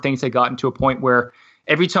Things had gotten to a point where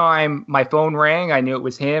every time my phone rang, I knew it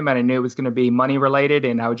was him and I knew it was going to be money related.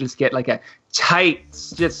 And I would just get like a tight,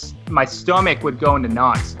 just my stomach would go into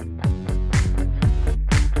knots.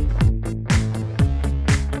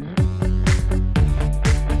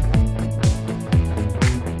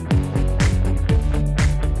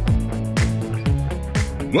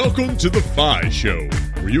 Welcome to The Fi Show,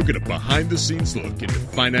 where you get a behind-the-scenes look into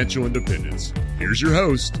financial independence. Here's your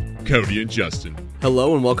host, Cody and Justin.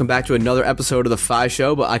 Hello and welcome back to another episode of The Fi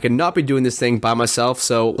Show, but I could not be doing this thing by myself,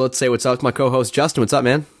 so let's say what's up to my co-host, Justin. What's up,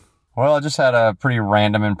 man? Well, I just had a pretty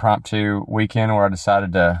random impromptu weekend where I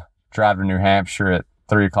decided to drive to New Hampshire at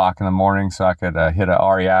 3 o'clock in the morning so I could hit a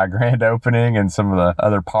REI grand opening and some of the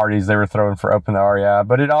other parties they were throwing for Open the REI.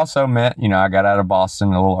 But it also meant, I got out of Boston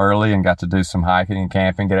a little early and got to do some hiking and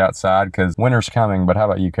camping, get outside because winter's coming. But how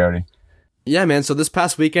about you, Cody? Yeah, man. So this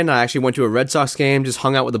past weekend, I actually went to a Red Sox game, just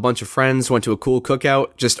hung out with a bunch of friends, went to a cool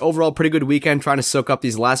cookout. Just overall pretty good weekend trying to soak up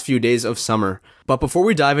these last few days of summer. But before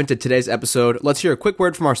we dive into today's episode, let's hear a quick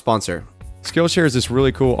word from our sponsor. Skillshare is this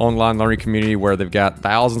really cool online learning community where they've got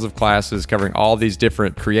thousands of classes covering all these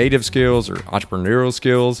different creative skills or entrepreneurial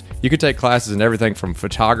skills. You can take classes in everything from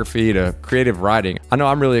photography to creative writing. I know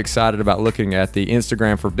I'm really excited about looking at the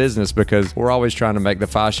Instagram for business because we're always trying to make the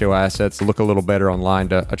Fi Show assets look a little better online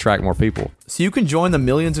to attract more people. So you can join the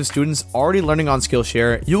millions of students already learning on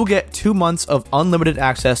Skillshare. You will get 2 months of unlimited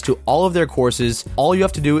access to all of their courses. All you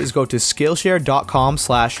have to do is go to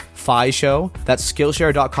Skillshare.com/Fi Show. That's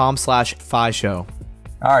Skillshare.com/Fi Show.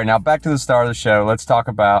 All right, now back to the start of the show. Let's talk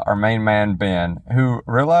about our main man, Ben, who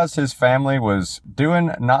realized his family was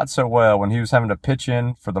doing not so well when he was having to pitch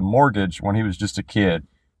in for the mortgage when he was just a kid.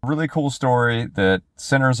 Really cool story that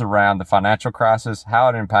centers around the financial crisis, how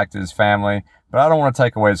it impacted his family. But I don't want to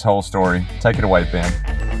take away his whole story. Take it away, Ben.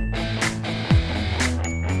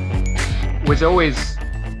 Was always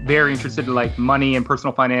very interested in like money and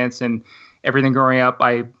personal finance and everything growing up.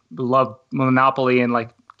 I loved Monopoly and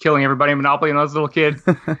like killing everybody in Monopoly when I was a little kid.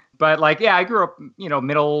 But I grew up,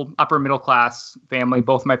 upper middle class family.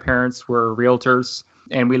 Both my parents were realtors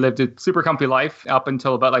and we lived a super comfy life up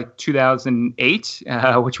until about like 2008,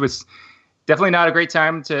 which was definitely not a great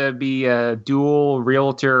time to be a dual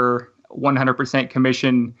realtor 100%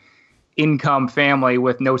 commission income family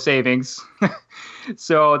with no savings.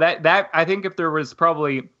 So that I think if there was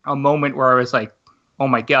probably a moment where I was like, oh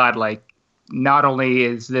my God, like not only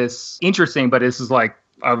is this interesting, but this is like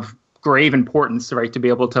of grave importance, right? To be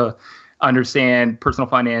able to understand personal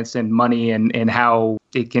finance and money and how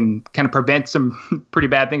it can kind of prevent some pretty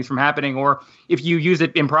bad things from happening. Or if you use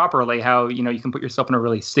it improperly, how, you can put yourself in a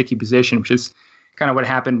really sticky position, which is kind of what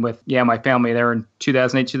happened with, my family there in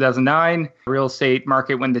 2008, 2009. Real estate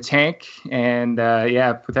market went to tank. And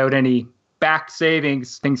without any back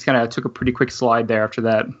savings, things kind of took a pretty quick slide there after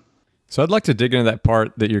that. So I'd like to dig into that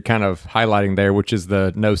part that you're kind of highlighting there, which is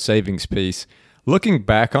the no savings piece. Looking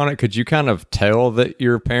back on it, could you kind of tell that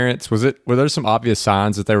your parents, were there some obvious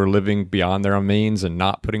signs that they were living beyond their own means and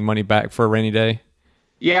not putting money back for a rainy day?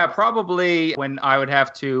 Yeah, probably when I would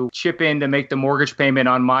have to chip in to make the mortgage payment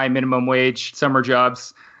on my minimum wage summer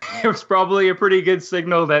jobs, it was probably a pretty good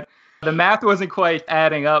signal that the math wasn't quite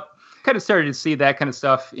adding up. Kind of started to see that kind of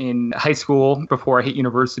stuff in high school before I hit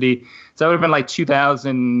university. So that would have been like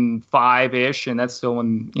 2005-ish, and that's still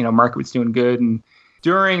when, market was doing good. And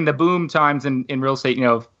during the boom times in real estate,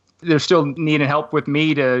 they're still needing help with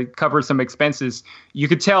me to cover some expenses. You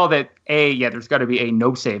could tell that A, there's got to be a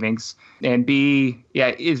no savings, and B,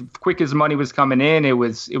 as quick as money was coming in, it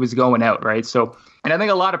was going out, right? So, and I think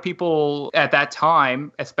a lot of people at that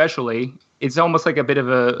time, especially, it's almost like a bit of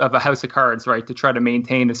a house of cards, right? To try to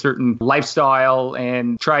maintain a certain lifestyle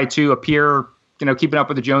and try to appear, keeping up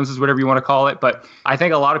with the Joneses, whatever you want to call it. But I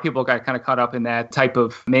think a lot of people got kind of caught up in that type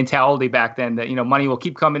of mentality back then that, money will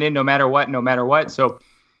keep coming in no matter what. So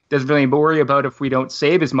doesn't really worry about if we don't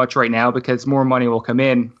save as much right now because more money will come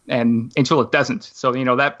in and until it doesn't. So,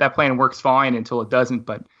 that plan works fine until it doesn't.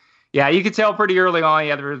 But yeah, you could tell pretty early on,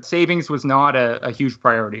 the savings was not a huge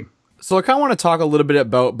priority. So I kind of want to talk a little bit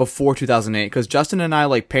about before 2008, because Justin and I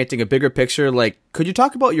like painting a bigger picture. Like, could you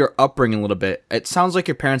talk about your upbringing a little bit? It sounds like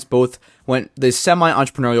your parents both went the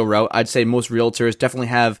semi-entrepreneurial route. I'd say most realtors definitely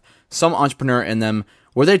have some entrepreneur in them.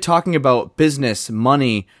 Were they talking about business,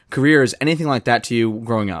 money, careers, anything like that to you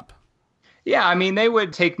growing up? Yeah, I mean, they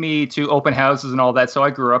would take me to open houses and all that. So I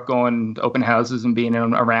grew up going to open houses and being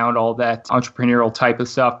around all that entrepreneurial type of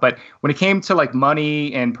stuff. But when it came to like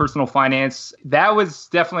money and personal finance, that was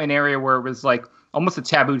definitely an area where it was like almost a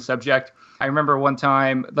taboo subject. I remember one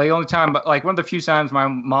time, one of the few times my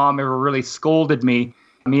mom ever really scolded me.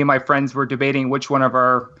 Me and my friends were debating which one of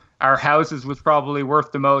our our houses was probably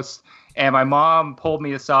worth the most. And my mom pulled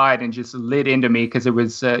me aside and just lit into me because it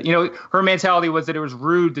was, her mentality was that it was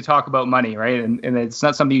rude to talk about money, right? And it's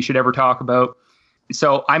not something you should ever talk about.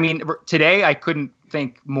 So, I mean, today I couldn't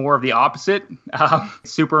think more of the opposite.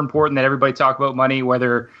 It's super important that everybody talk about money,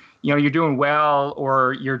 whether you're doing well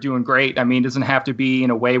or you're doing great. I mean, it doesn't have to be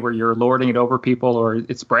in a way where you're lording it over people or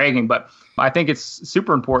it's bragging, but I think it's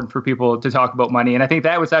super important for people to talk about money. And I think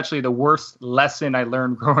that was actually the worst lesson I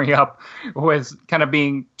learned growing up, was kind of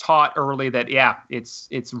being taught early that, yeah, it's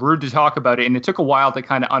rude to talk about it. And it took a while to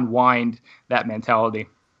kind of unwind that mentality.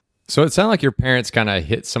 So it sounded like your parents kind of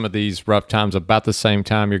hit some of these rough times about the same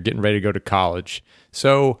time you're getting ready to go to college.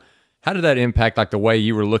 So how did that impact like the way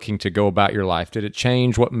you were looking to go about your life? Did it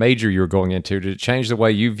change what major you were going into? Did it change the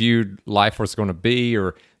way you viewed life was going to be,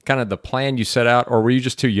 or kind of the plan you set out, or were you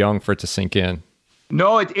just too young for it to sink in?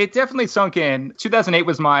 No, it definitely sunk in. 2008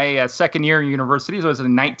 was my second year in university, so I was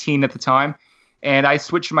 19 at the time. And I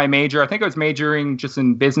switched my major. I think I was majoring just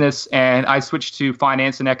in business, and I switched to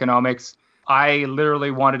finance and economics. I literally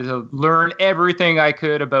wanted to learn everything I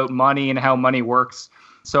could about money and how money works.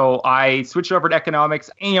 So I switched over to economics,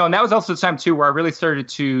 and that was also the time too where I really started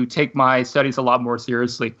to take my studies a lot more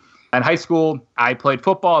seriously. In high school, I played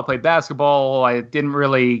football, I played basketball. I didn't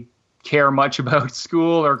really care much about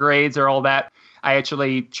school or grades or all that. I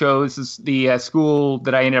actually chose the school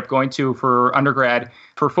that I ended up going to for undergrad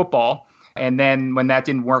for football. And then when that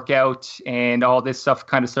didn't work out and all this stuff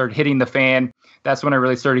kind of started hitting the fan, that's when I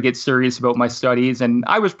really started to get serious about my studies. And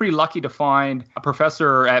I was pretty lucky to find a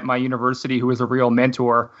professor at my university who was a real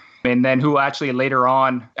mentor, and then who actually later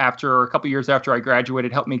on, after a couple of years after I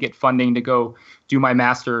graduated, helped me get funding to go do my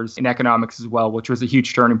master's in economics as well, which was a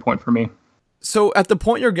huge turning point for me. So at the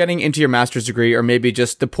point you're getting into your master's degree, or maybe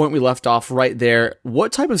just the point we left off right there,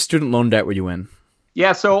 what type of student loan debt were you in?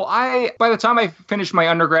 Yeah, so by the time I finished my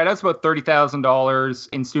undergrad, I was about $30,000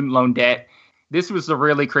 in student loan debt. This was the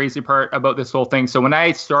really crazy part about this whole thing. So when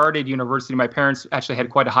I started university, my parents actually had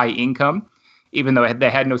quite a high income, even though they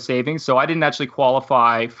had no savings. So I didn't actually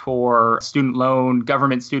qualify for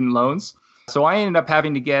government student loans. So I ended up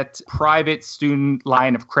having to get private student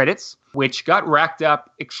line of credits, which got racked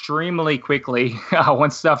up extremely quickly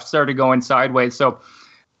once stuff started going sideways.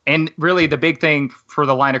 And really the big thing for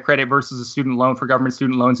the line of credit versus a student loan for government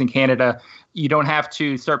student loans in Canada, you don't have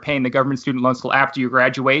to start paying the government student loans till after you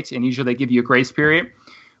graduate, and usually they give you a grace period.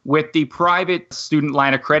 With the private student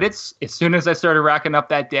line of credits, as soon as I started racking up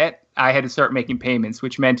that debt, I had to start making payments,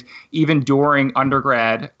 which meant even during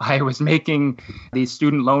undergrad, I was making these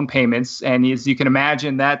student loan payments. And as you can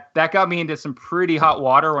imagine, that got me into some pretty hot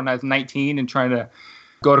water when I was 19 and trying to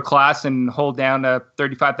go to class and hold down a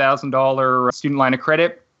 $35,000 student line of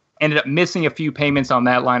credit. Ended up missing a few payments on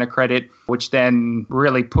that line of credit, which then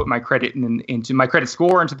really put my credit into my credit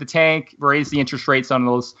score into the tank, raised the interest rates on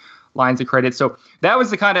those lines of credit. So that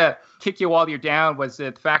was the kind of kick you while you're down, was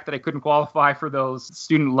the fact that I couldn't qualify for those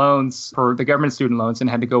student loans, for the government student loans, and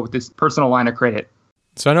had to go with this personal line of credit.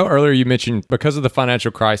 So I know earlier you mentioned because of the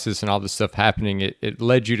financial crisis and all this stuff happening, it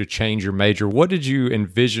led you to change your major. What did you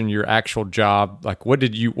envision your actual job, like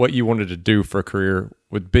what you wanted to do for a career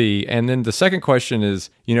would be? And then the second question is,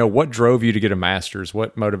 what drove you to get a master's?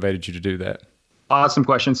 What motivated you to do that? Awesome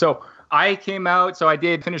question. So I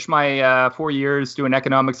did finish my 4 years doing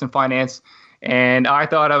economics and finance. And I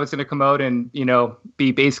thought I was going to come out and,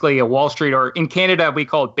 be basically a Wall Street, or in Canada, we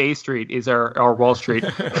call it Bay Street is our Wall Street.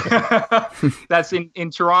 That's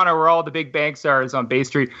in Toronto, where all the big banks are, is on Bay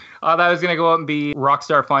Street. I thought I was going to go out and be a rock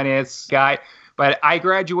star finance guy. But I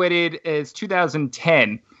graduated as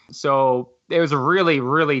 2010. So it was a really,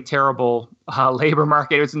 really terrible labor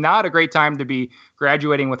market. It was not a great time to be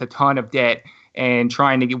graduating with a ton of debt and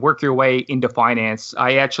trying to work your way into finance.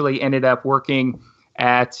 I actually ended up working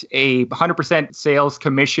at a 100% sales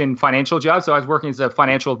commission financial job. So I was working as a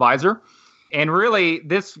financial advisor. And really,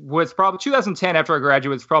 this was probably 2010, after I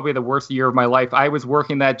graduated, was probably the worst year of my life. I was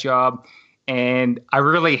working that job and I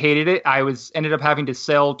really hated it. Ended up having to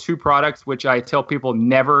sell two products, which I tell people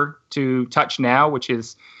never to touch now, which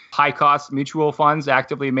is high cost mutual funds,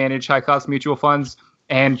 actively managed high cost mutual funds,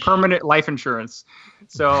 and permanent life insurance.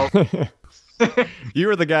 So you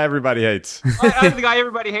were the guy everybody hates. I was the guy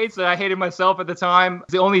everybody hates. That I hated myself at the time.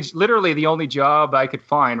 Literally the only job I could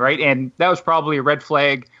find, right? And that was probably a red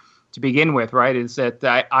flag to begin with, right? Is that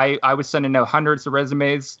I was sending out hundreds of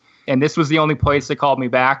resumes, and this was the only place that called me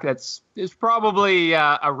back. There's probably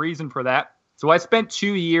a reason for that. So I spent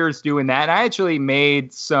 2 years doing that, and I actually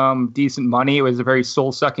made some decent money. It was a very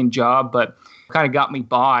soul-sucking job, but kind of got me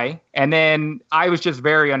by. And then I was just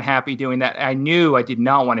very unhappy doing that. I knew I did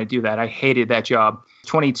not want to do that. I hated that job.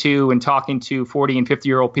 22 and talking to 40 and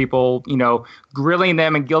 50-year-old people, grilling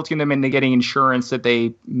them and guilting them into getting insurance that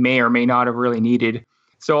they may or may not have really needed.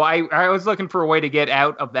 So I was looking for a way to get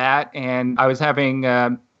out of that. And I was having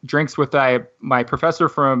drinks with my professor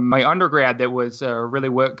from my undergrad that was a really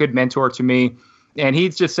good mentor to me. And he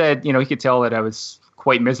just said, he could tell that I was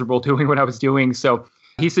quite miserable doing what I was doing. So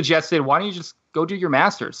he suggested, why don't you just go do your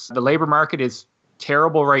master's? The labor market is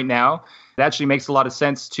terrible right now. It actually makes a lot of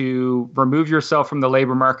sense to remove yourself from the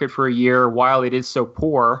labor market for a year while it is so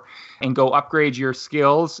poor and go upgrade your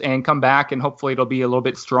skills and come back, and hopefully it'll be a little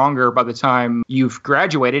bit stronger by the time you've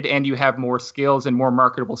graduated and you have more skills and more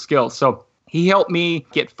marketable skills. So he helped me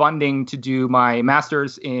get funding to do my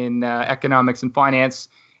master's in economics and finance.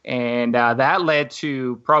 And that led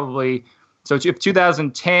to probably, so if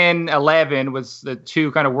 2010, 11 was the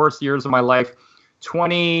two kind of worst years of my life.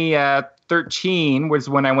 2013 was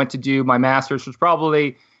when I went to do my master's, which was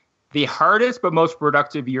probably the hardest but most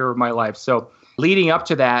productive year of my life. So leading up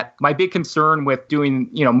to that, my big concern with doing,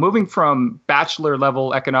 moving from bachelor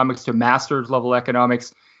level economics to master's level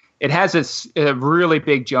economics, it has a really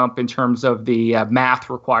big jump in terms of the math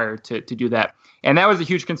required to do that. And that was a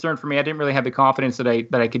huge concern for me. I didn't really have the confidence that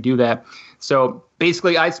I could do that. So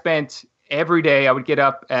basically, I spent every day, I would get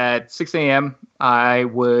up at 6 a.m. I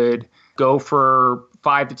would go for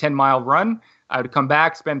 5 to 10 mile run. I would come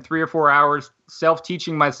back, spend 3 or 4 hours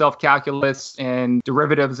self-teaching myself calculus and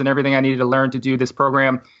derivatives and everything I needed to learn to do this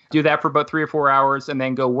program. Do that for about 3 or 4 hours and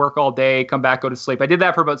then go work all day, come back, go to sleep. I did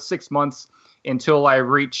that for about 6 months until I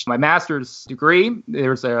reached my master's degree.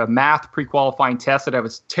 There's a math pre-qualifying test that I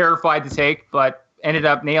was terrified to take, but ended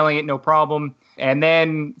up nailing it, no problem. And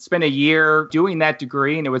then spent a year doing that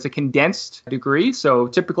degree, and it was a condensed degree. So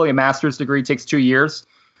typically a master's degree takes 2 years.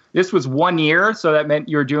 This was 1 year, so that meant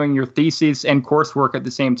you're doing your thesis and coursework at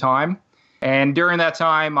the same time. And during that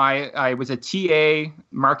time, I was a TA,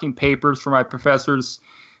 marking papers for my professors,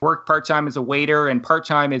 worked part-time as a waiter and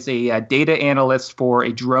part-time as a data analyst for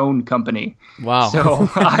a drone company. Wow. So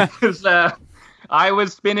I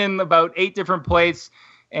was spinning about 8 different plates.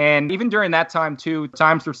 And even during that time, too,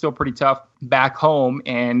 times were still pretty tough back home.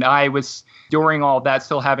 And I was, during all that,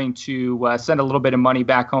 still having to send a little bit of money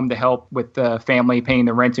back home to help with the family, paying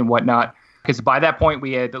the rent and whatnot. Because by that point,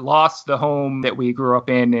 we had lost the home that we grew up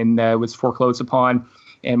in and was foreclosed upon.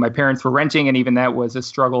 And my parents were renting, and even that was a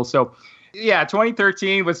struggle. So, yeah,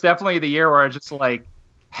 2013 was definitely the year where I just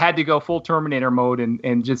had to go full Terminator mode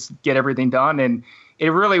and just get everything done. And it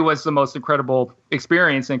really was the most incredible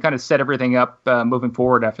experience and kind of set everything up moving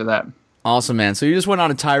forward after that. Awesome, man. So you just went on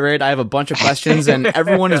a tirade. I have a bunch of questions, and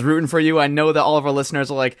everyone is rooting for you. I know that all of our listeners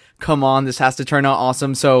are like, come on, this has to turn out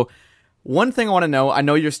awesome. So one thing I want to know, I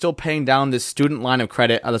know you're still paying down this student line of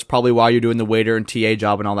credit. That's probably why you're doing the waiter and TA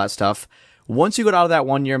job and all that stuff. Once you got out of that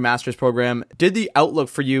 1 year master's program, did the outlook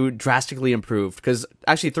for you drastically improve? Because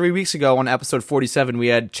actually 3 weeks ago on episode 47, we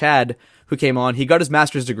had Chad who came on. He got his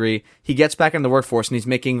master's degree. He gets back in the workforce and he's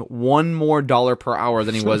making $1 more per hour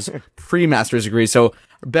than he was pre-master's degree. So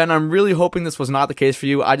Ben, I'm really hoping this was not the case for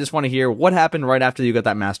you. I just want to hear what happened right after you got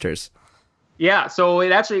that master's. Yeah, so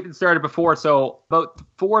it actually started before. So about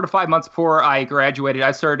 4 to 5 months before I graduated,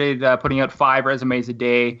 I started putting out 5 resumes a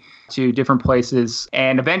day to different places.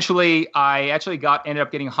 And eventually I actually ended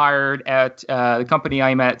up getting hired at the company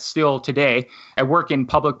I'm at still today. I work in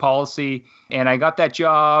public policy, and I got that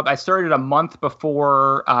job. I started a month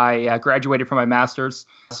before I graduated from my master's.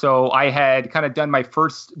 So I had kind of done my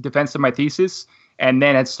first defense of my thesis, and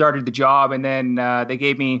then had started the job, and then they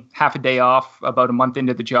gave me half a day off about a month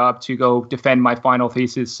into the job to go defend my final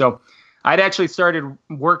thesis. So I'd actually started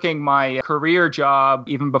working my career job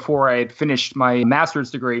even before I had finished my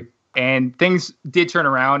master's degree. And things did turn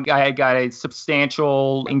around. I had got a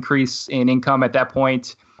substantial increase in income at that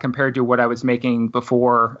point compared to what I was making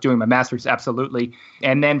before doing my master's, absolutely.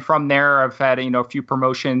 And then from there, I've had a few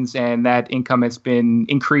promotions, and that income has been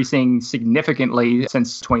increasing significantly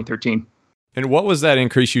since 2013. And what was that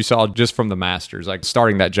increase you saw just from the master's, like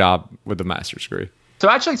starting that job with the master's degree? So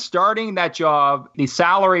actually starting that job, the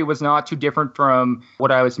salary was not too different from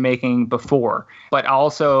what I was making before. But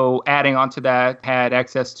also adding on to that, had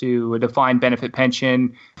access to a defined benefit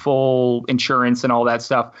pension, full insurance and all that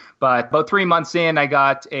stuff. But about 3 months in, I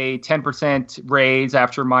got a 10% raise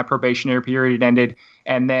after my probationary period ended.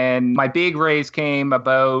 And then my big raise came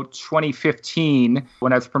about 2015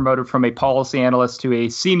 when I was promoted from a policy analyst to a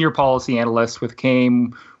senior policy analyst,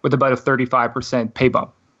 came with about a 35% pay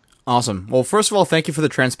bump. Awesome. Well, first of all, thank you for the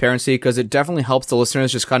transparency, because it definitely helps the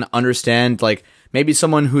listeners just kind of understand, like, maybe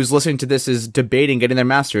someone who's listening to this is debating getting their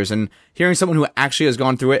master's, and hearing someone who actually has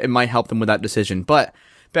gone through it, it might help them with that decision. But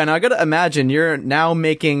Ben, I gotta imagine you're now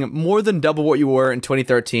making more than double what you were in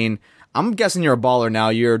 2013. I'm guessing you're a baller now.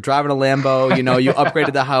 You're driving a Lambo, you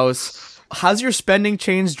upgraded the house. Has your spending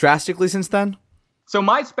changed drastically since then? So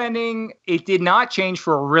my spending, it did not change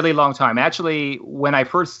for a really long time. Actually, when I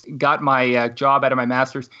first got my job out of my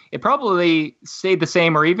master's, it probably stayed the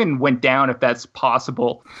same or even went down if that's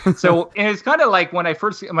possible. So it's kind of like when I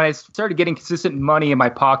started getting consistent money in my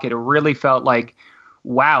pocket, it really felt like,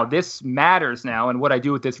 wow, this matters now. And what I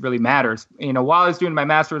do with this really matters. While I was doing my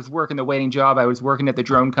master's work in the waiting job, I was working at the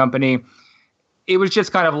drone company. It was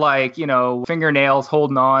just kind of like, fingernails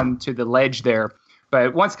holding on to the ledge there.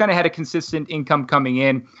 But once kind of had a consistent income coming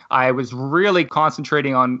in, I was really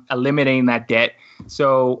concentrating on eliminating that debt.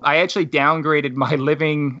 So I actually downgraded my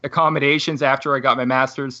living accommodations after I got my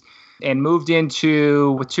master's and moved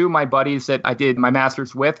into with two of my buddies that I did my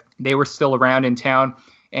master's with. They were still around in town.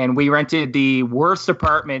 And we rented the worst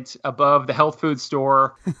apartment above the health food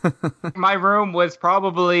store. My room was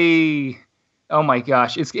probably, oh my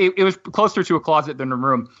gosh, it was closer to a closet than a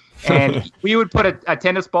room. And we would put a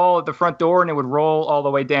tennis ball at the front door and it would roll all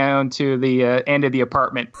the way down to the end of the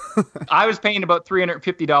apartment. I was paying about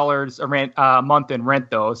 $350 a month in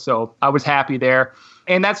rent though. So I was happy there.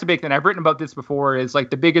 And that's the big thing. I've written about this before is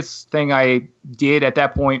like the biggest thing I did at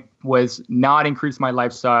that point was not increase my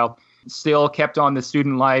lifestyle. Still kept on the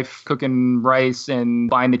student life, cooking rice and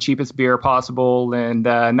buying the cheapest beer possible and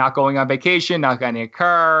not going on vacation, not getting a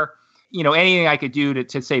car. Anything I could do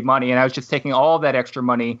to save money. And I was just taking all that extra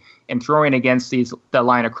money and throwing against the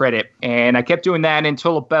line of credit. And I kept doing that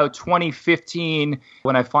until about 2015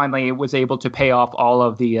 when I finally was able to pay off all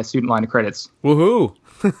of the student line of credits. Woohoo.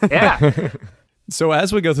 Yeah. So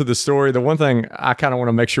as we go through the story, the one thing I kind of want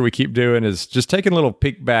to make sure we keep doing is just taking little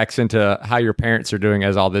peek backs into how your parents are doing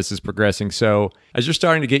as all this is progressing. So as you're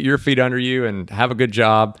starting to get your feet under you and have a good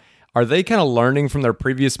job, are they kind of learning from their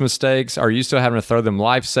previous mistakes? Are you still having to throw them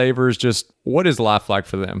lifesavers? Just what is life like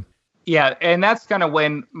for them? Yeah, and that's kind of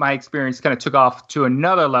when my experience kind of took off to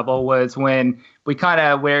another level was when we kind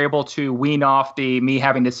of were able to wean off me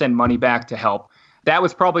having to send money back to help. That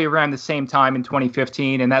was probably around the same time in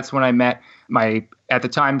 2015, and that's when I met my, at the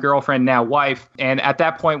time, girlfriend, now wife. And at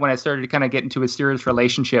that point, when I started to kind of get into a serious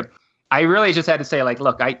relationship, I really just had to say, like,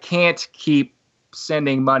 look, I can't keep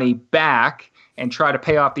sending money back and try to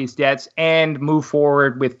pay off these debts and move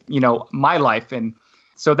forward with, my life. And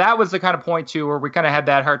so that was the kind of point, too, where we kind of had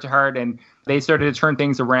that heart-to-heart, and they started to turn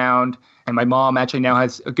things around. And my mom actually now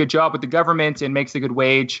has a good job with the government and makes a good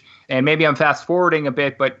wage. And maybe I'm fast forwarding a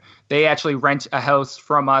bit, but they actually rent a house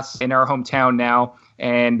from us in our hometown now.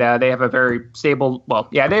 And they have a very stable,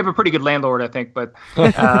 they have a pretty good landlord, I think. But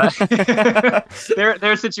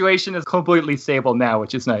their situation is completely stable now,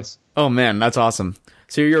 which is nice. Oh, man, that's awesome.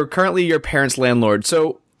 So you're currently your parents' landlord.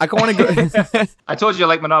 So I want to go. I told you I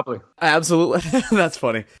like Monopoly. Absolutely. That's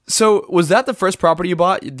funny. So was that the first property you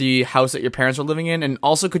bought, the house that your parents were living in? And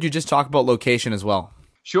also, could you just talk about location as well?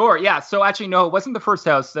 Sure. Yeah. So actually, no, it wasn't the first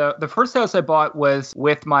house. The first house I bought was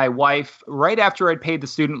with my wife right after I'd paid the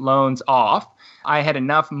student loans off. I had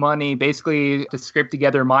enough money basically to scrape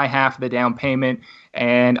together my half of the down payment.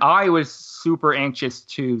 And I was super anxious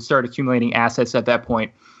to start accumulating assets at that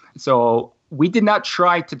point. So we did not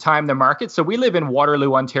try to time the market. So we live in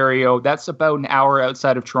Waterloo, Ontario. That's about an hour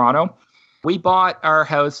outside of Toronto. We bought our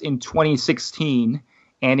house in 2016.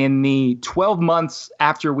 And in the 12 months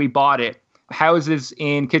after we bought it, houses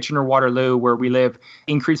in Kitchener-Waterloo, where we live,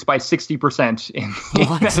 increased by 60% in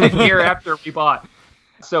the year after we bought.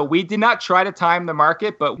 So we did not try to time the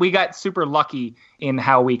market, but we got super lucky in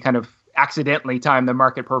how we kind of accidentally timed the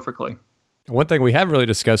market perfectly. One thing we haven't really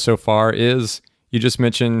discussed so far is you just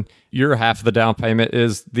mentioned your half of the down payment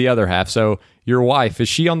is the other half. So your wife, is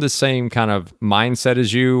she on the same kind of mindset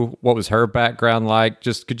as you? What was her background like?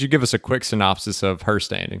 Just could you give us a quick synopsis of her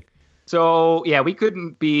standing? So, yeah, we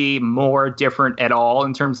couldn't be more different at all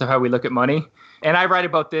in terms of how we look at money. And I write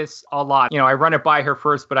about this a lot. I run it by her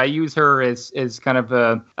first, but I use her as kind of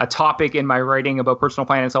a topic in my writing about personal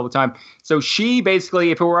finance all the time. So she basically,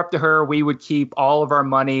 if it were up to her, we would keep all of our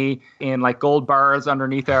money in like gold bars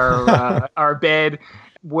underneath our bed.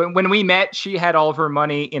 When we met, she had all of her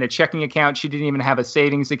money in a checking account. She didn't even have a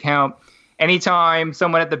savings account. Anytime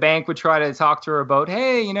someone at the bank would try to talk to her about,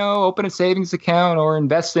 hey, open a savings account or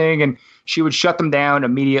investing, and she would shut them down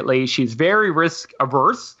immediately. She's very risk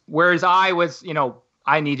averse, whereas I was,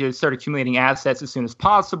 I need to start accumulating assets as soon as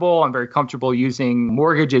possible. I'm very comfortable using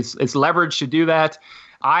mortgage as leverage to do that.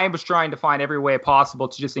 I was trying to find every way possible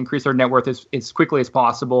to just increase our net worth as quickly as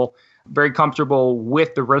possible. very comfortable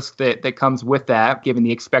with the risk that comes with that, given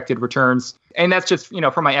the expected returns. And that's just,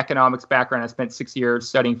 from my economics background. I spent 6 years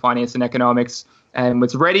studying finance and economics and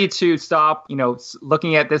was ready to stop,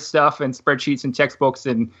 looking at this stuff and spreadsheets and textbooks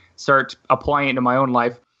and start applying it to my own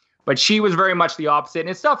life. But she was very much the opposite. And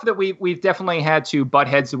it's stuff that we've definitely had to butt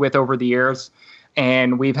heads with over the years.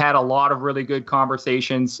 And we've had a lot of really good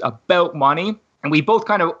conversations about money. And we both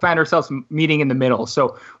kind of found ourselves meeting in the middle.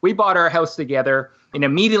 So we bought our house together, and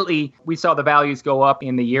immediately we saw the values go up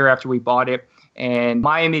in the year after we bought it. And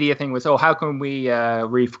my immediate thing was, how can we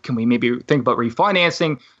can we maybe think about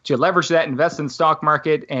refinancing to leverage that, invest in the stock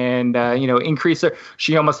market, and increase it.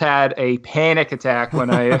 She almost had a panic attack when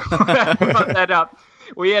I brought that up.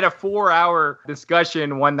 We had a 4-hour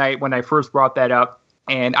discussion one night when I first brought that up.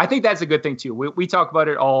 And I think that's a good thing, too. We talk about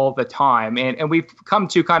it all the time. And we've come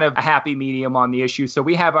to kind of a happy medium on the issue. So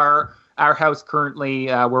we have our house currently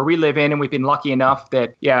where we live in, and we've been lucky enough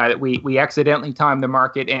that, we accidentally timed the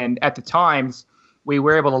market. And at the times, we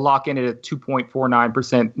were able to lock in at a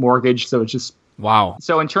 2.49% mortgage. So it's just wow.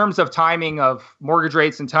 So in terms of timing of mortgage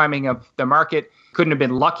rates and timing of the market, couldn't have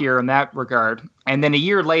been luckier in that regard. And then a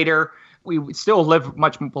year later, we still live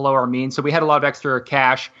much below our means. So we had a lot of extra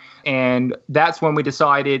cash. And that's when we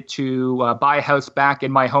decided to buy a house back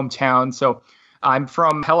in my hometown. So I'm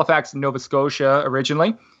from Halifax, Nova Scotia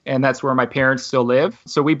originally, and that's where my parents still live.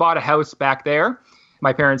 So we bought a house back there.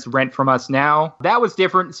 My parents rent from us now. That was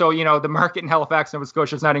different. So, the market in Halifax, Nova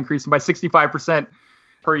Scotia is not increasing by 65%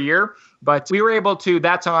 per year. But we were able to,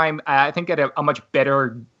 that time, I think, get a much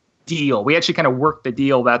better deal. We actually kind of worked the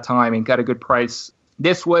deal that time and got a good price.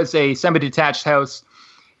 This was a semi-detached house,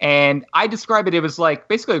 and I describe it was like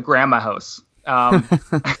basically a grandma house.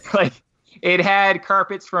 Like it had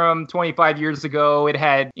carpets from 25 years ago. It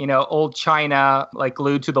had, old china like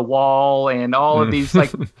glued to the wall and all of these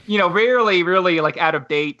like, rarely really like out of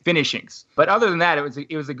date finishings. But other than that,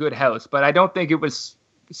 it was a good house. But I don't think it was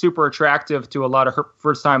super attractive to a lot of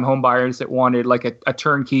first time home buyers that wanted like a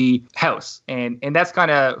turnkey house. And that's kind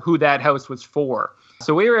of who that house was for.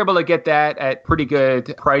 So we were able to get that at pretty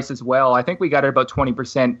good price as well. I think we got it about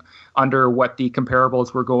 20% under what the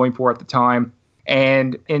comparables were going for at the time.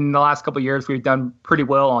 And in the last couple of years, we've done pretty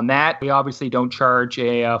well on that. We obviously don't charge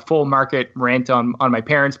a full market rent on my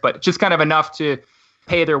parents, but just kind of enough to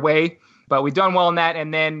pay their way. But we've done well on that.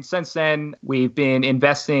 And then since then, we've been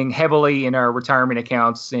investing heavily in our retirement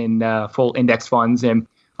accounts in full index funds. And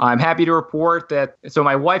I'm happy to report that. So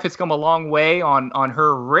my wife has come a long way on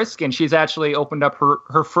her risk, and she's actually opened up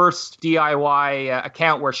her first DIY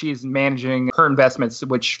account where she's managing her investments,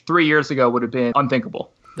 which 3 years ago would have been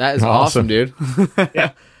unthinkable. That is awesome, dude.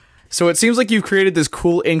 Yeah. So it seems like you've created this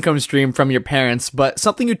cool income stream from your parents, but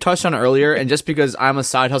something you touched on earlier, and just because I'm a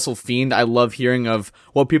side hustle fiend, I love hearing of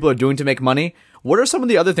what people are doing to make money. What are some of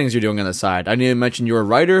the other things you're doing on the side? I know you mentioned you're a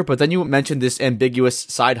writer, but then you mentioned this ambiguous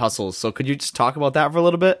side hustles. So could you just talk about that for a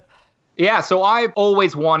little bit? Yeah, so I've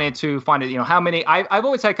always wanted to find how many. I've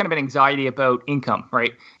always had kind of an anxiety about income,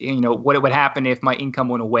 right? What it would happen if my income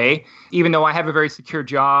went away. Even though I have a very secure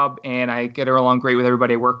job and I get along great with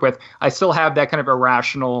everybody I work with, I still have that kind of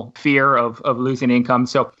irrational fear of losing income.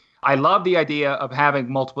 So I love the idea of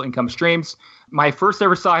having multiple income streams. My first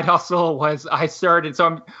ever side hustle was so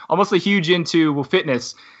I'm almost huge into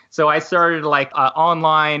fitness. So I started like an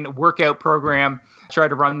online workout program. Tried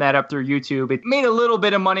to run that up through YouTube. It made a little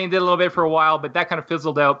bit of money and did a little bit for a while, but that kind of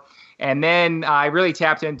fizzled out. And then I really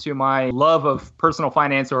tapped into my love of personal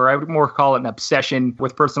finance, or I would more call it an obsession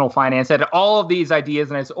with personal finance. I had all of these ideas,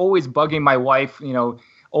 and I was always bugging my wife,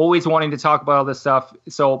 always wanting to talk about all this stuff.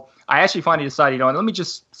 So I actually finally decided, let me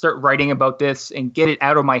just start writing about this and get it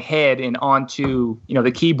out of my head and onto,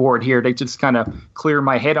 the keyboard here to just kind of clear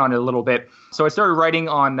my head on it a little bit. So I started writing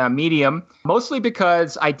on Medium, mostly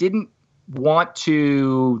because I didn't want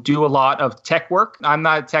to do a lot of tech work. I'm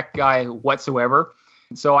not a tech guy whatsoever.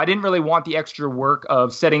 So I didn't really want the extra work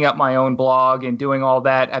of setting up my own blog and doing all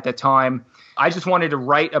that at the time. I just wanted to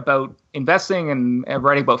write about investing and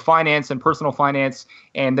writing about finance and personal finance.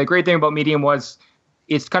 And the great thing about Medium was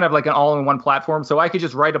it's kind of like an all-in-one platform. So I could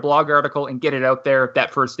just write a blog article and get it out there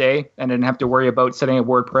that first day and didn't have to worry about setting up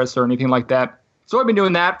WordPress or anything like that. So I've been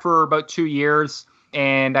doing that for about 2 years.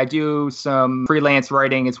 And I do some freelance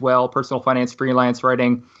writing as well, personal finance freelance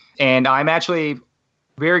writing. And I'm actually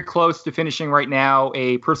very close to finishing right now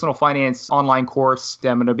a personal finance online course that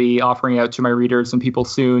I'm going to be offering out to my readers and people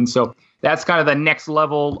soon. So that's kind of the next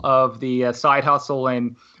level of the side hustle.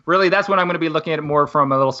 And really, that's when I'm going to be looking at it more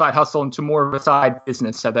from a little side hustle into more of a side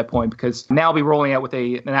business at that point, because now I'll be rolling out with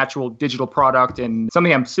an actual digital product and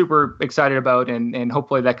something I'm super excited about. And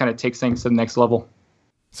hopefully that kind of takes things to the next level.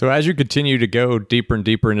 So as you continue to go deeper and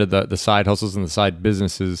deeper into the side hustles and the side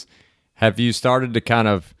businesses, have you started to kind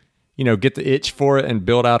of, get the itch for it and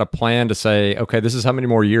build out a plan to say, okay, this is how many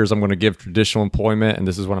more years I'm going to give traditional employment and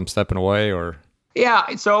this is when I'm stepping away? Or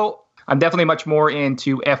Yeah, so I'm definitely much more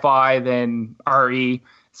into FI than RE.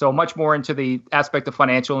 So much more into the aspect of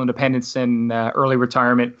financial independence and early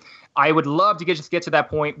retirement. I would love to just get to that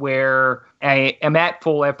point where I am at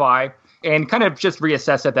full FI and kind of just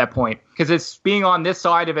reassess at that point, because it's being on this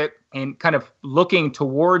side of it and kind of looking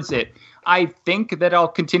towards it. I think that I'll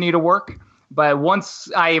continue to work. But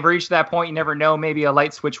once I reach that point, you never know, maybe a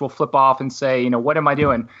light switch will flip off and say, what am I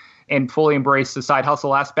doing? And fully embrace the side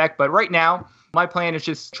hustle aspect. But right now, my plan is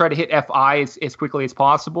just try to hit FI as quickly as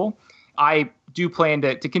possible. I do plan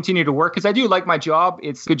to continue to work because I do like my job.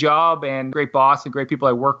 It's a good job and great boss and great people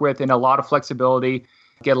I work with and a lot of flexibility.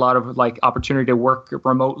 Get a lot of opportunity to work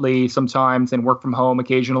remotely sometimes and work from home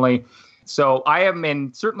occasionally. So I am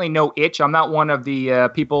in certainly no itch. I'm not one of the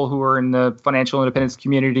people who are in the financial independence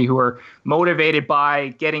community who are motivated by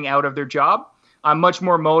getting out of their job. I'm much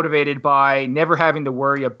more motivated by never having to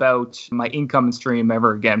worry about my income stream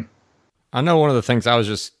ever again. I know one of the things I was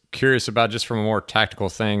just curious about, just from a more tactical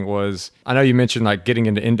thing, was I know you mentioned getting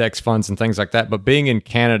into index funds and things like that, but being in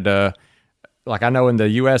Canada, I know in the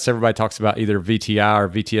US, everybody talks about either VTI or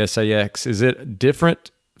VTSAX. Is it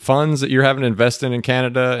different funds that you're having to invest in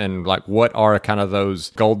Canada? And what are kind of those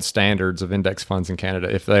gold standards of index funds in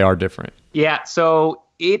Canada, if they are different? Yeah, so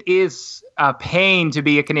it is a pain to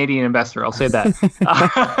be a Canadian investor. I'll say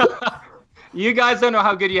that. You guys don't know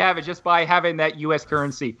how good you have it just by having that US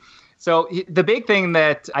currency. So the big thing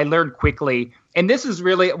that I learned quickly, and this is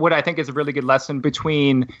really what I think is a really good lesson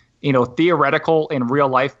between, theoretical and real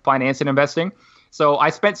life finance and investing. So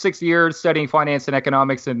I spent 6 years studying finance and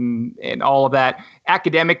economics and all of that.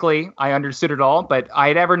 Academically, I understood it all, but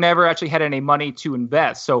I never actually had any money to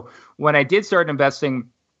invest. So when I did start investing,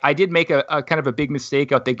 I did make a kind of a big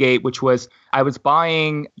mistake out the gate, which was I was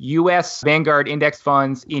buying U.S. Vanguard index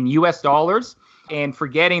funds in U.S. dollars and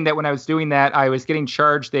forgetting that when I was doing that, I was getting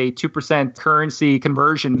charged a 2% currency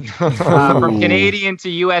conversion from Canadian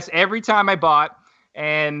to U.S. every time I bought.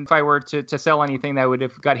 And if I were to sell anything, that would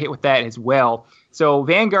have got hit with that as well. So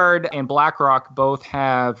Vanguard and BlackRock both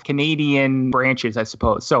have Canadian branches, I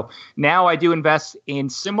suppose. So now I do invest in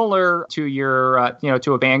similar to your,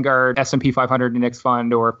 to a Vanguard S&P 500 index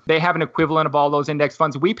fund, or they have an equivalent of all those index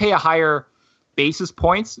funds. We pay a higher basis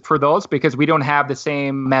points for those because we don't have the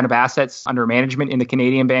same amount of assets under management in the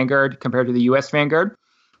Canadian Vanguard compared to the US Vanguard.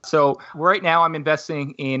 So right now I'm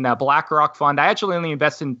investing in a BlackRock fund. I actually only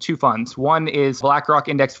invest in two funds. One is BlackRock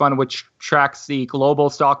Index Fund, which tracks the global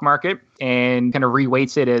stock market and kind of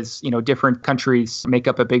reweights it as, different countries make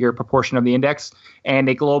up a bigger proportion of the index, and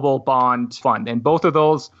a global bond fund. And both of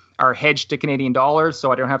those are hedged to Canadian dollars,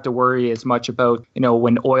 so I don't have to worry as much about,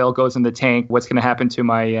 when oil goes in the tank, what's going to happen to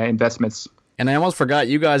my investments. And I almost forgot,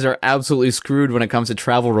 you guys are absolutely screwed when it comes to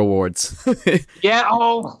travel rewards. Yeah,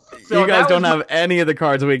 so you guys don't have any of the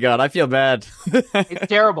cards we got. I feel bad. It's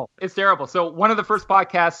terrible. It's terrible. So one of the first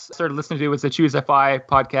podcasts I started listening to was the Choose FI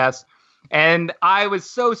podcast. And I was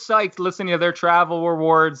so psyched listening to their travel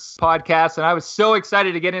rewards podcast. And I was so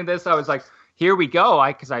excited to get into this. I was like, here we go.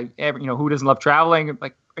 Because who doesn't love traveling?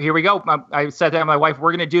 Like, here we go. I sat down with my wife,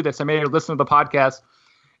 we're going to do this. I made her listen to the podcast.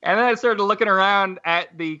 And then I started looking around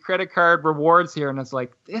at the credit card rewards here, and I was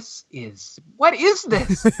like, what is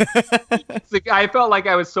this? I felt like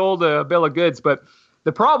I was sold a bill of goods. But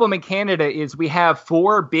the problem in Canada is we have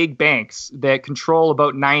four big banks that control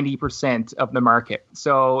about 90% of the market.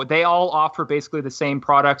 So they all offer basically the same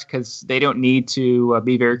product because they don't need to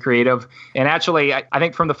be very creative. And actually, I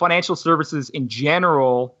think from the financial services in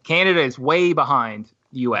general, Canada is way behind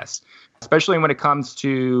the U.S., especially when it comes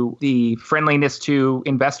to the friendliness to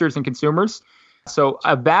investors and consumers. So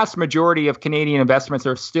a vast majority of Canadian investments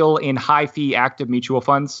are still in high-fee active mutual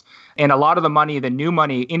funds. And a lot of the money, the new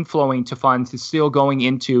money inflowing to funds, is still going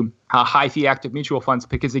into high-fee active mutual funds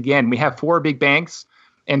because, again, we have four big banks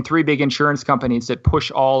and three big insurance companies that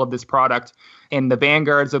push all of this product. And the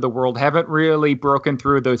Vanguards of the world haven't really broken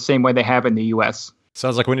through the same way they have in the U.S.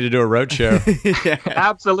 Sounds like we need to do a road show. Yeah.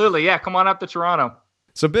 Absolutely. Yeah, come on up to Toronto.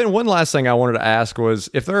 So Ben, one last thing I wanted to ask was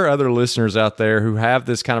if there are other listeners out there who have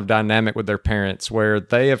this kind of dynamic with their parents where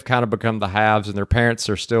they have kind of become the haves and their parents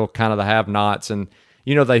are still kind of the have-nots, and,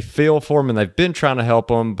 they feel for them and they've been trying to help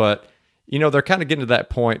them, but, they're kind of getting to that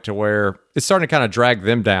point to where it's starting to kind of drag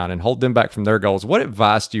them down and hold them back from their goals. What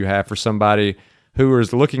advice do you have for somebody who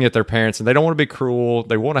is looking at their parents and they don't want to be cruel,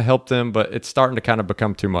 they want to help them, but it's starting to kind of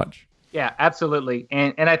become too much? Yeah, absolutely.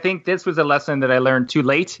 And I think this was a lesson that I learned too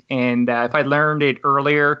late. And if I learned it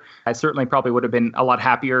earlier, I certainly probably would have been a lot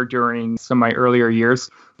happier during some of my earlier years.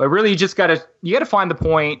 But really, you gotta find the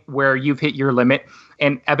point where you've hit your limit.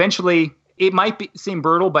 And eventually, it might seem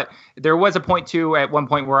brutal, but there was a point too at one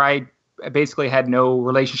point where I basically had no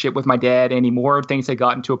relationship with my dad anymore. Things had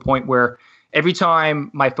gotten to a point where every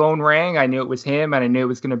time my phone rang, I knew it was him, and I knew it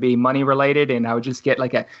was going to be money related, and I would just get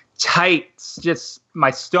like a tight, just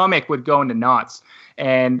my stomach would go into knots.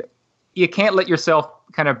 And you can't let yourself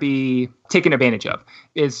kind of be taken advantage of.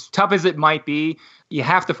 As tough as it might be, you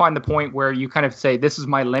have to find the point where you kind of say, this is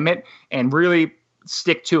my limit, and really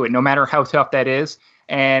stick to it, no matter how tough that is.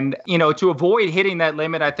 And, to avoid hitting that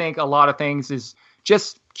limit, I think a lot of things is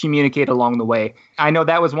just communicate along the way. I know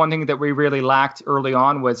that was one thing that we really lacked early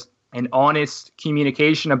on, was an honest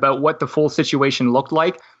communication about what the full situation looked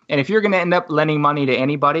like. And if you're going to end up lending money to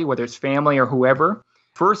anybody, whether it's family or whoever,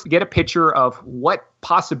 first get a picture of what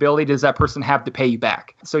possibility does that person have to pay you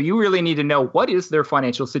back. So you really need to know, what is their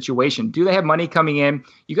financial situation? Do they have money coming in?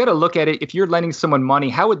 You got to look at it. If you're lending someone money,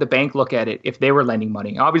 how would the bank look at it if they were lending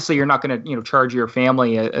money? Obviously, you're not going to charge your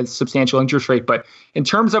family a substantial interest rate. But in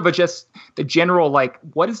terms of just the general, like,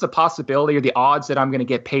 what is the possibility or the odds that I'm going to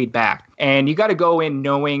get paid back? And you got to go in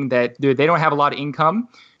knowing that they don't have a lot of income.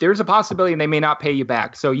 There's a possibility they may not pay you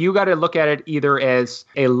back. So you got to look at it either as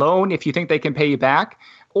a loan if you think they can pay you back,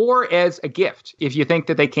 or as a gift if you think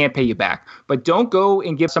that they can't pay you back. But don't go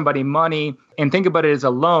and give somebody money and think about it as a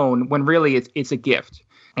loan when really it's a gift.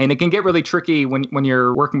 And it can get really tricky when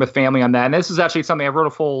you're working with family on that. And this is actually something, I wrote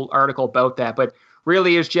a full article about that, but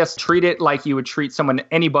really is just treat it like you would treat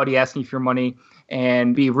anybody asking for your money,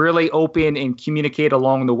 and be really open and communicate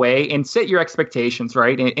along the way and set your expectations,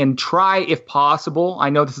 right? And try, if possible, I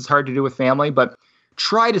know this is hard to do with family, but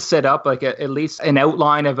try to set up like at least an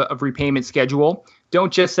outline of a repayment schedule.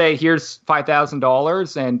 Don't just say, here's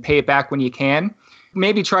 $5,000 and pay it back when you can.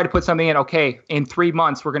 Maybe try to put something in, okay, in 3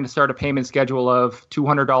 months, we're going to start a payment schedule of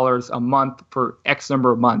 $200 a month for X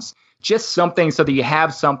number of months. Just something so that you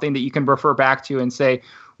have something that you can refer back to and say,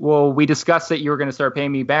 well, we discussed that you were going to start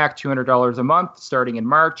paying me back $200 a month starting in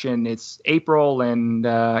March, and it's April, and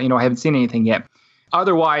I haven't seen anything yet.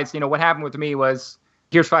 Otherwise, what happened with me was,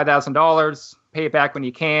 here's $5,000, pay it back when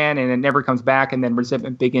you can, and it never comes back, and then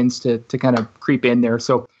resentment begins to kind of creep in there.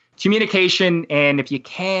 So communication, and if you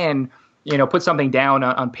can, put something down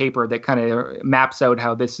on paper that kind of maps out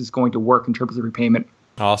how this is going to work in terms of repayment.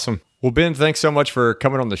 Awesome. Well, Ben, thanks so much for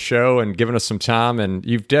coming on the show and giving us some time. And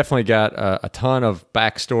you've definitely got a ton of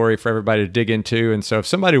backstory for everybody to dig into. And so if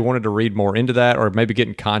somebody wanted to read more into that or maybe get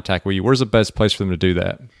in contact with you, where's the best place for them to do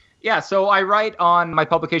that? Yeah, so I write on my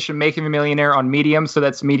publication, Making a Millionaire, on Medium. So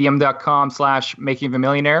that's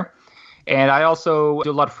medium.com/makingofaMillionaire. And I also do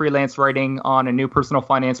a lot of freelance writing on a new personal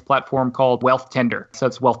finance platform called Wealth Tender. So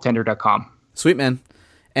it's wealthtender.com. Sweet, man.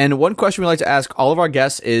 And one question we like to ask all of our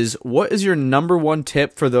guests is, what is your number one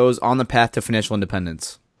tip for those on the path to financial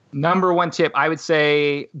independence? Number one tip, I would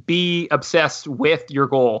say, be obsessed with your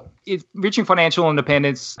goal. Reaching financial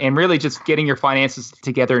independence and really just getting your finances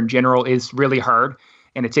together in general is really hard.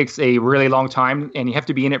 And it takes a really long time, and you have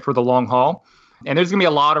to be in it for the long haul. And there's going to be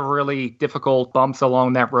a lot of really difficult bumps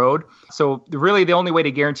along that road. So really the only way to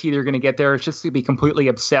guarantee you're going to get there is just to be completely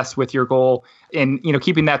obsessed with your goal, and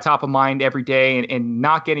keeping that top of mind every day, and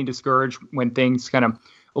not getting discouraged when things kind of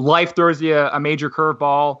life throws you a major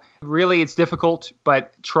curveball. Really, it's difficult,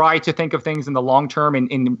 but try to think of things in the long term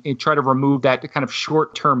and try to remove that kind of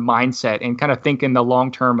short-term mindset and kind of think in the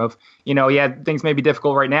long term of, things may be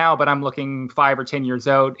difficult right now, but I'm looking 5 or 10 years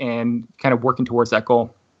out and kind of working towards that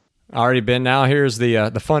goal. Alrighty, Ben. Now here's the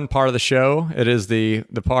fun part of the show. It is the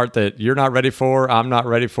part that you're not ready for, I'm not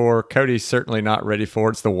ready for, Cody's certainly not ready for.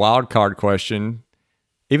 It's the wild card question.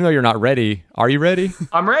 Even though you're not ready, are you ready?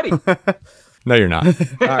 I'm ready. No, you're not.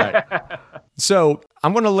 All right. So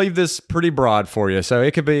I'm going to leave this pretty broad for you. So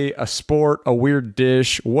it could be a sport, a weird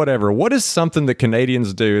dish, whatever. What is something that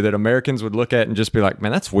Canadians do that Americans would look at and just be like,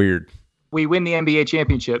 man, that's weird? We win the NBA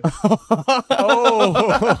championship.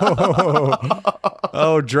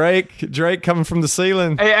 Oh, Drake coming from the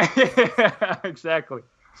ceiling. Yeah, exactly.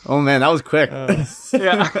 Oh man, that was quick. Yeah.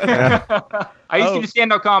 I used to do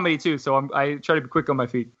stand-up comedy too, so I try to be quick on my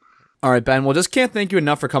feet. All right, Ben. Well, just can't thank you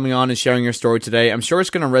enough for coming on and sharing your story today. I'm sure it's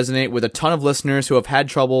going to resonate with a ton of listeners who have had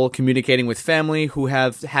trouble communicating with family, who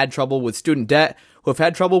have had trouble with student debt, who have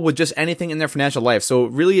had trouble with just anything in their financial life. So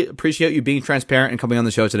really appreciate you being transparent and coming on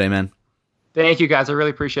the show today, man. Thank you, guys. I really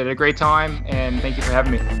appreciate it. A great time, and thank you for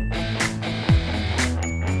having me.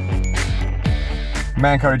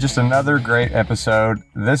 Man, Cody, just another great episode.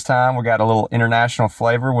 This time we got a little international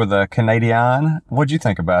flavor with a Canadian. What'd you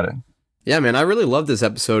think about it? Yeah, man, I really love this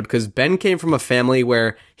episode because Ben came from a family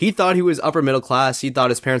where he thought he was upper middle class. He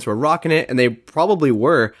thought his parents were rocking it, and they probably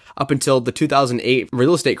were up until the 2008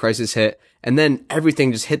 real estate crisis hit. And then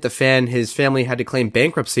everything just hit the fan. His family had to claim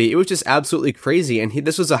bankruptcy. It was just absolutely crazy. And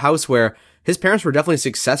this was a house where his parents were definitely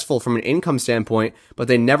successful from an income standpoint, but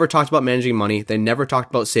they never talked about managing money. They never talked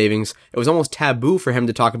about savings. It was almost taboo for him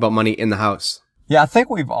to talk about money in the house. Yeah, I think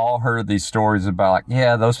we've all heard these stories about, like,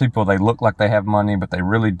 yeah, those people, they look like they have money, but they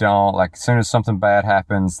really don't. Like, as soon as something bad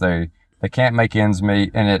happens, they can't make ends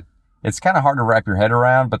meet. And it's kind of hard to wrap your head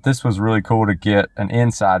around, but this was really cool to get an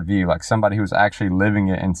inside view, like somebody who was actually living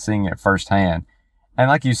it and seeing it firsthand. And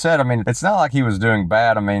like you said, I mean, it's not like he was doing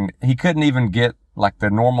bad. I mean, he couldn't even get like the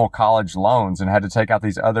normal college loans and had to take out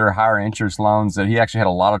these other higher interest loans that he actually had a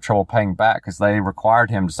lot of trouble paying back because they required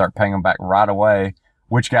him to start paying them back right away,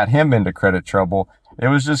 which got him into credit trouble. It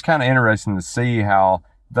was just kind of interesting to see how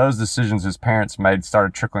those decisions his parents made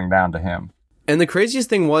started trickling down to him. And the craziest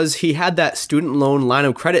thing was he had that student loan line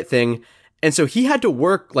of credit thing. And so he had to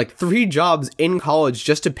work like 3 jobs in college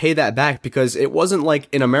just to pay that back because it wasn't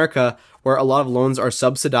like in America where a lot of loans are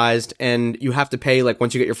subsidized and you have to pay like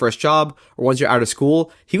once you get your first job or once you're out of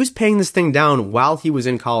school. He was paying this thing down while he was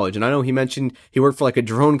in college. And I know he mentioned he worked for like a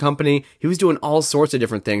drone company. He was doing all sorts of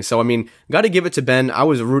different things. So, I mean, got to give it to Ben. I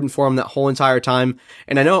was rooting for him that whole entire time.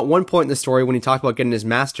 And I know at one point in the story when he talked about getting his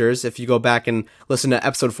master's, if you go back and listen to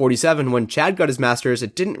episode 47, when Chad got his master's,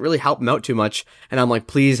 it didn't really help him out too much. And I'm like,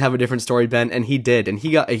 please have a different story, Ben. And he did. And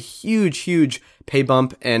he got a huge pay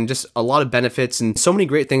bump and just a lot of benefits, and so many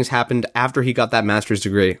great things happened after he got that master's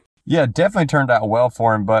degree. Yeah, it definitely turned out well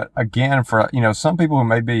for him. But again, for, some people who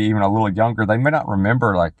may be even a little younger, they may not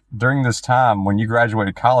remember, like, during this time when you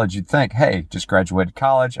graduated college, you'd think, hey, just graduated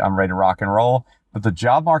college, I'm ready to rock and roll. But the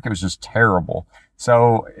job market was just terrible.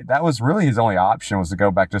 So that was really his only option, was to go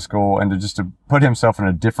back to school and to put himself in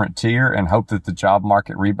a different tier and hope that the job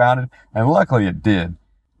market rebounded. And luckily it did.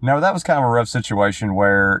 No, that was kind of a rough situation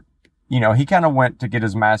where, he kind of went to get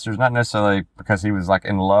his master's, not necessarily because he was like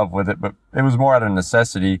in love with it, but it was more out of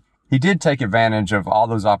necessity. He did take advantage of all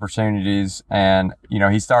those opportunities and,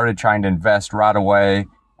 he started trying to invest right away.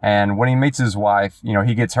 And when he meets his wife,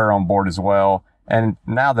 he gets her on board as well. And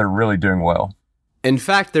now they're really doing well. In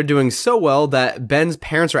fact, they're doing so well that Ben's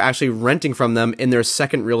parents are actually renting from them in their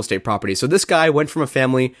second real estate property. So this guy went from a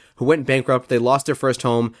family who went bankrupt. They lost their first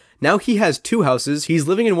home. Now he has 2 houses. He's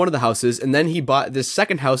living in one of the houses, and then he bought this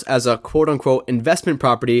second house as a quote-unquote investment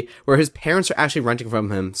property where his parents are actually renting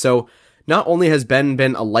from him. So not only has Ben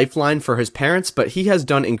been a lifeline for his parents, but he has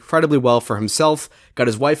done incredibly well for himself, got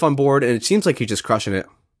his wife on board, and it seems like he's just crushing it.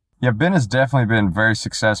 Yeah, Ben has definitely been very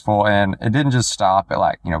successful, and it didn't just stop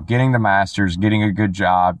at getting the master's, getting a good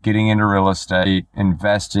job, getting into real estate,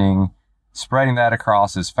 investing, spreading that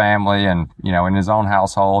across his family and, in his own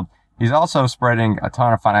household. He's also spreading a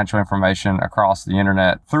ton of financial information across the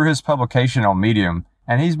internet through his publication on Medium.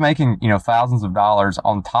 And he's making, thousands of dollars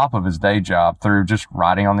on top of his day job through just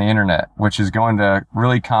writing on the internet, which is going to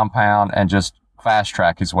really compound and just fast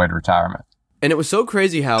track his way to retirement. And it was so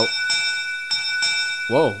crazy how...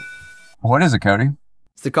 Whoa. What is it, Cody?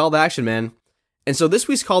 It's the call to action, man. And so this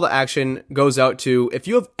week's call to action goes out to, if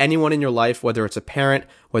you have anyone in your life, whether it's a parent,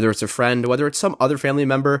 whether it's a friend, whether it's some other family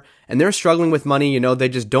member, and they're struggling with money, they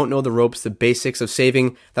just don't know the ropes, the basics of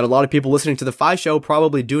saving that a lot of people listening to the Fi Show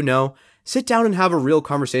probably do know. Sit down and have a real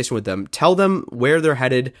conversation with them. Tell them where they're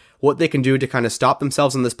headed, what they can do to kind of stop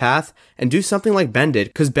themselves on this path, and do something like Ben did.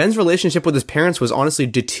 Because Ben's relationship with his parents was honestly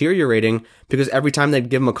deteriorating because every time they'd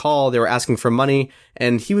give him a call, they were asking for money,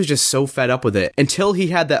 and he was just so fed up with it. Until he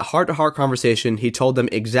had that heart-to-heart conversation, he told them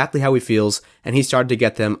exactly how he feels, and he started to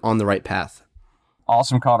get them on the right path.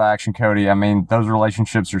 Awesome call to action, Cody. I mean, those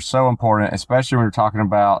relationships are so important, especially when you're talking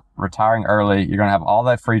about retiring early. You're going to have all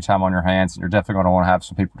that free time on your hands, and you're definitely going to want to have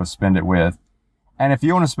some people to spend it with. And if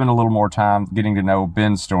you want to spend a little more time getting to know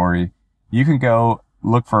Ben's story, you can go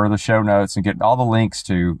look for the show notes and get all the links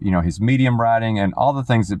to, his Medium writing and all the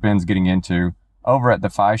things that Ben's getting into over at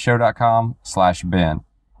thefishow.com/Ben.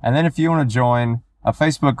 And then if you want to join a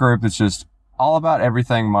Facebook group that's just all about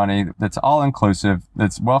everything money, that's all inclusive,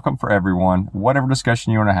 that's welcome for everyone, whatever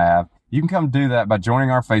discussion you want to have, you can come do that by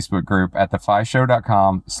joining our Facebook group at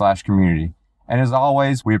thefishow.com/community. And as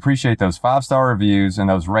always, we appreciate those 5-star reviews and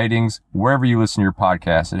those ratings wherever you listen to your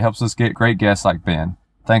podcast. It helps us get great guests like Ben.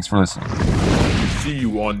 Thanks for listening. See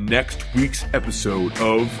you on next week's episode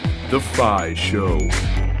of The Fi Show.